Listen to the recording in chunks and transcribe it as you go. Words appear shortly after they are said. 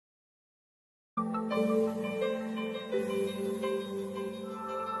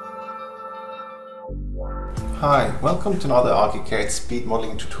Hi, welcome to another Archicad speed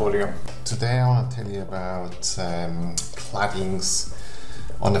modeling tutorial. Today I want to tell you about claddings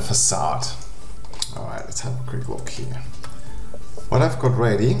on the facade. Alright, let's have a quick look here. What I've got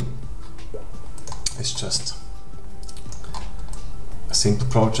ready is just a simple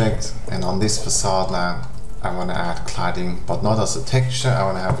project, and on this facade now I want to add cladding, but not as a texture. I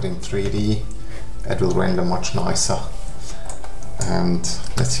want to have it in 3D. It will render much nicer, and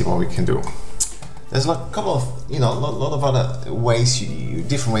let's see what we can do. There's a couple of, a lot of other ways,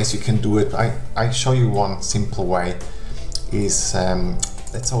 different ways you can do it. I show you one simple way. Is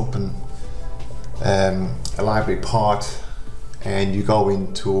let's open a library part, and you go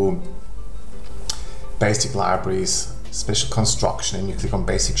into basic libraries, special construction, and you click on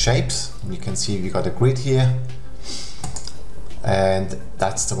basic shapes. And you can see we got a grid here, and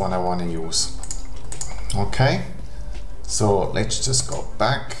that's the one I want to use. Okay, so let's just go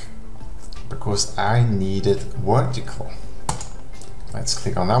back, because I need it vertical. Let's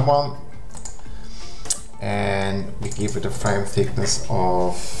click on that one, and we give it a frame thickness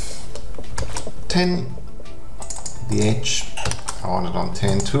of 10. The edge, I want it on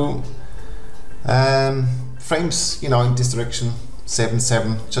 10 too. Frames, in this direction, 7,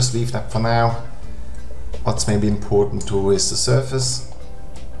 7. Just leave that for now. What's maybe important too is the surface.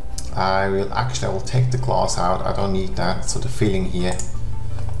 I will take the glass out. I don't need that. So the filling here,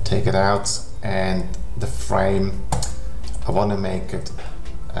 take it out, and the frame, I want to make it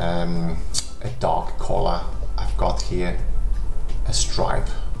a dark color. I've got here a stripe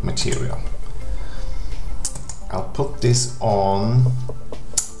material. I'll put this on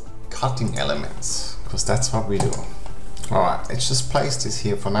cutting elements, because that's what we do. Alright, let's just place this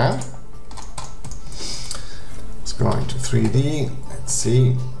here for now. Let's go into 3D. Let's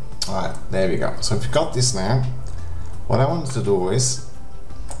see. Alright, there we go. So if you got this now, what I wanted to do is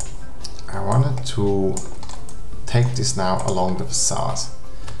I wanted to take this now along the facade.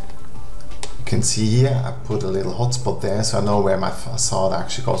 You can see here I put a little hotspot there, so I know where my facade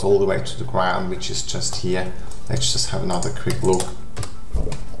actually goes all the way to the ground, which is just here. Let's just have another quick look.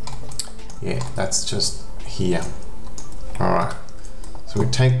 Yeah, that's just here. Alright, so we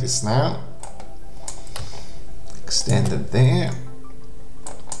take this now, extend it there,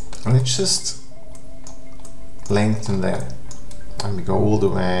 and let's just lengthen that. And we go all the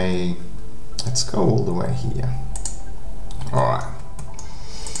way, let's go all the way here. Alright,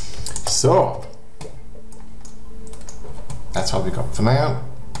 so that's what we got for now.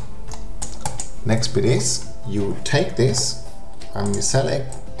 Next bit is, you take this and you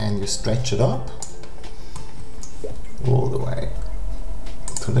select and you stretch it up all the way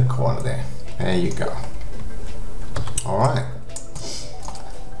to the corner there. There you go. Alright.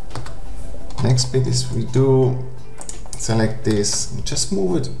 Next bit is we do select this and just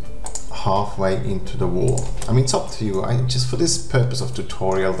move it halfway into the wall. I mean, it's up to you. Just for this purpose of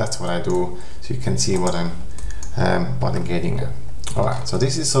tutorial, that's what I do, so you can see what I'm getting at. Alright, so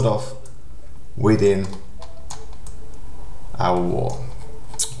this is sort of within our wall.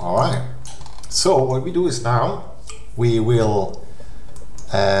 Alright, so what we do is now we will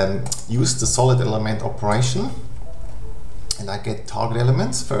use the solid element operation, and I get target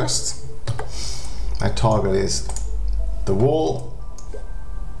elements first. My target is the wall,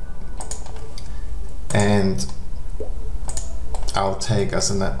 and I'll take as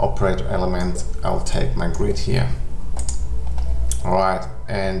an operator element, I'll take my grid here. Alright,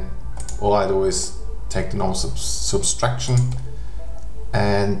 and all I do is take the normal subtraction,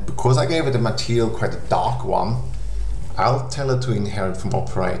 and because I gave it a material, quite a dark one, I'll tell it to inherit from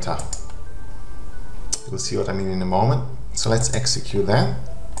operator. You'll see what I mean in a moment. So let's execute that,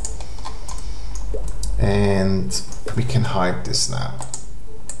 and we can hide this now.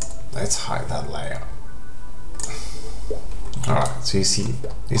 Let's hide that layer. Alright, so you see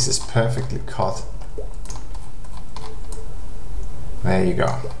this is perfectly cut. There you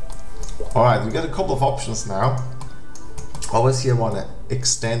go. Alright, we got a couple of options now. Obviously I want to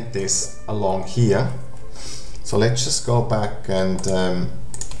extend this along here. So let's just go back and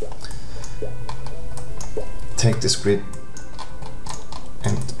take this grid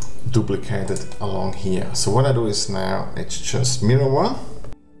and duplicate it along here. So what I do is now it's just mirror one.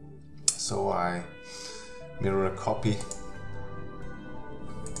 So I mirror a copy.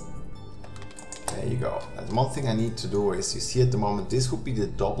 There you go. And one thing I need to do is, you see at the moment, this would be the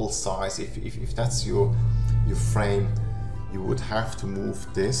double size. If that's your frame, you would have to move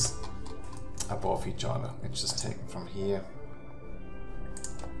this above each other. Let's just take it from here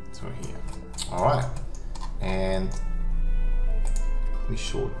to here. All right, and we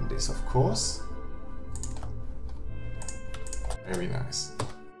shorten this, of course. Very nice.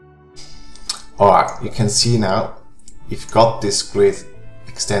 Alright, you can see now you've got this grid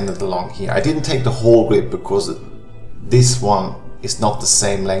extended along here. I didn't take the whole grid because this one is not the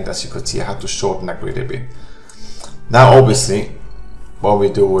same length as you could see. I had to shorten that grid a bit. Now obviously what we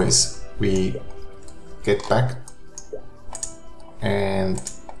do is we get back and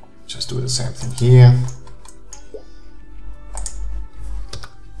just do the same thing here.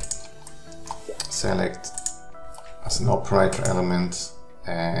 Select as an operator element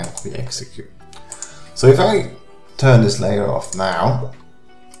and we execute. So if I turn this layer off now,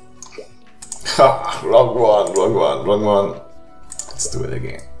 wrong one. Let's do it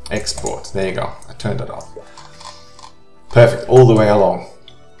again. Export, there you go, I turned it off. Perfect, all the way along.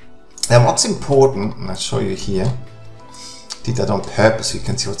 Now what's important, and I'll show you here, did that on purpose so you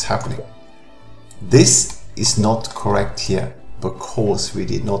can see what's happening. This is not correct here because we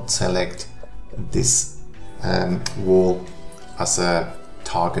did not select this wall as a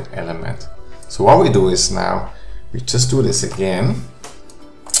target element. So what we do is now we just do this again.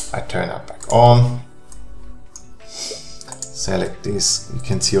 I turn that back on, select this, you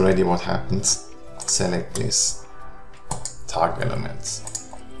can see already what happens. Select this target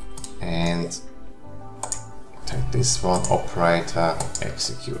elements and take this one, operator,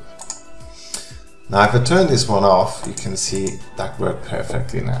 execute. Now if I turn this one off, you can see that worked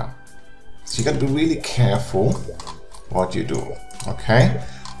perfectly now. So you got to be really careful what you do, okay?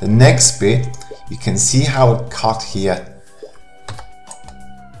 The next bit, you can see how it cut here.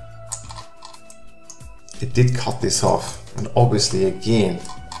 It did cut this off, and obviously again,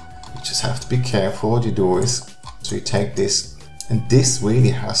 you just have to be careful what you do is, so you take this, and this really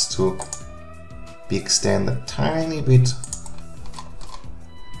has to be extended a tiny bit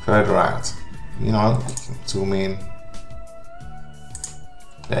further out. You know, you can zoom in.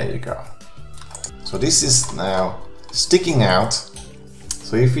 There you go. So this is now sticking out.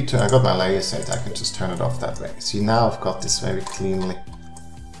 So if we turn, I got my layer set, I can just turn it off that way. See, now I've got this very cleanly.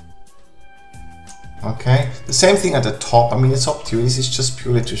 Okay, the same thing at the top. I mean, it's up to you. This is just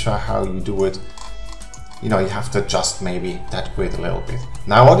purely to show how you do it. You know, you have to adjust maybe that grid a little bit.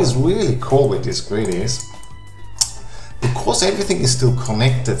 Now, what is really cool with this grid is, because everything is still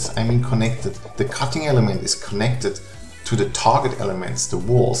connected, I mean connected, the cutting element is connected to the target elements, the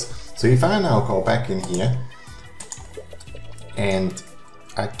walls. So if I now go back in here and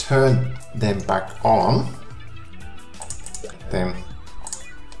I turn them back on,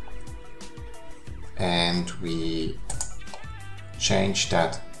 and we change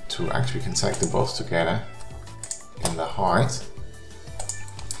that to, actually we can select them both together in the height.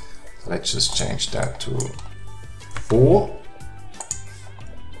 So let's just change that to 4.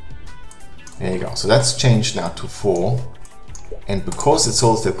 There you go. So that's changed now to 4. And because it's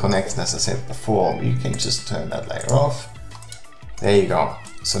all still connected, as I said before, you can just turn that layer off. There you go.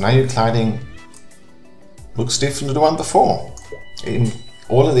 So now your cladding looks different to the one before. In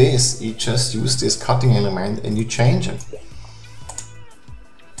all it is, you just use this cutting element and you change it.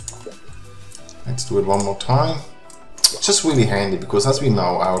 Let's do it one more time. It's just really handy because, as we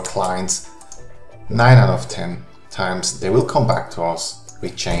know, our clients 9 out of 10 times they will come back to us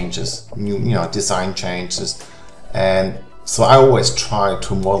with changes, new, design changes, and so I always try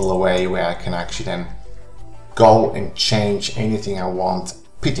to model a way where I can actually then go and change anything I want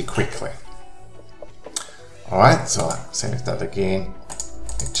pretty quickly. Alright, so save that again.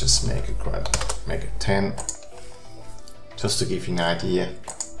 Let's just make it 10, just to give you an idea,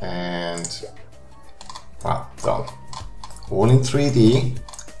 and wow, done. All in 3D,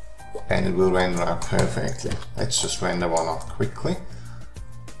 and it will render out perfectly. Let's just render one out quickly.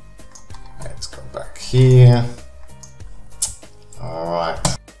 Let's go back here.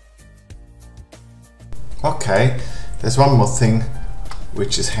 Alright. Okay, there's one more thing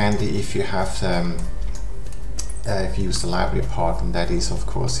which is handy if you have if you use the library part, and that is, of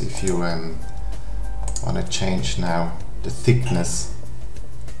course, if you want to change now the thickness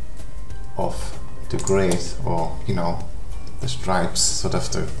of the grid, or the stripes, sort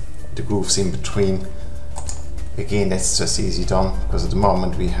of the grooves in between. Again, that's just easy done, because at the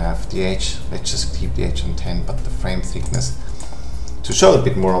moment we have the edge. Let's just keep the edge on 10, but the frame thickness, to show a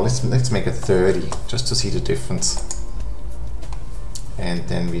bit more, let's make it 30, just to see the difference. And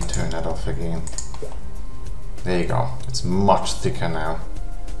then we turn that off again. There you go, it's much thicker now.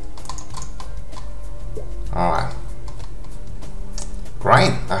 Alright.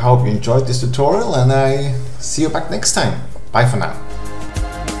 Great, I hope you enjoyed this tutorial, and I see you back next time. Bye for now.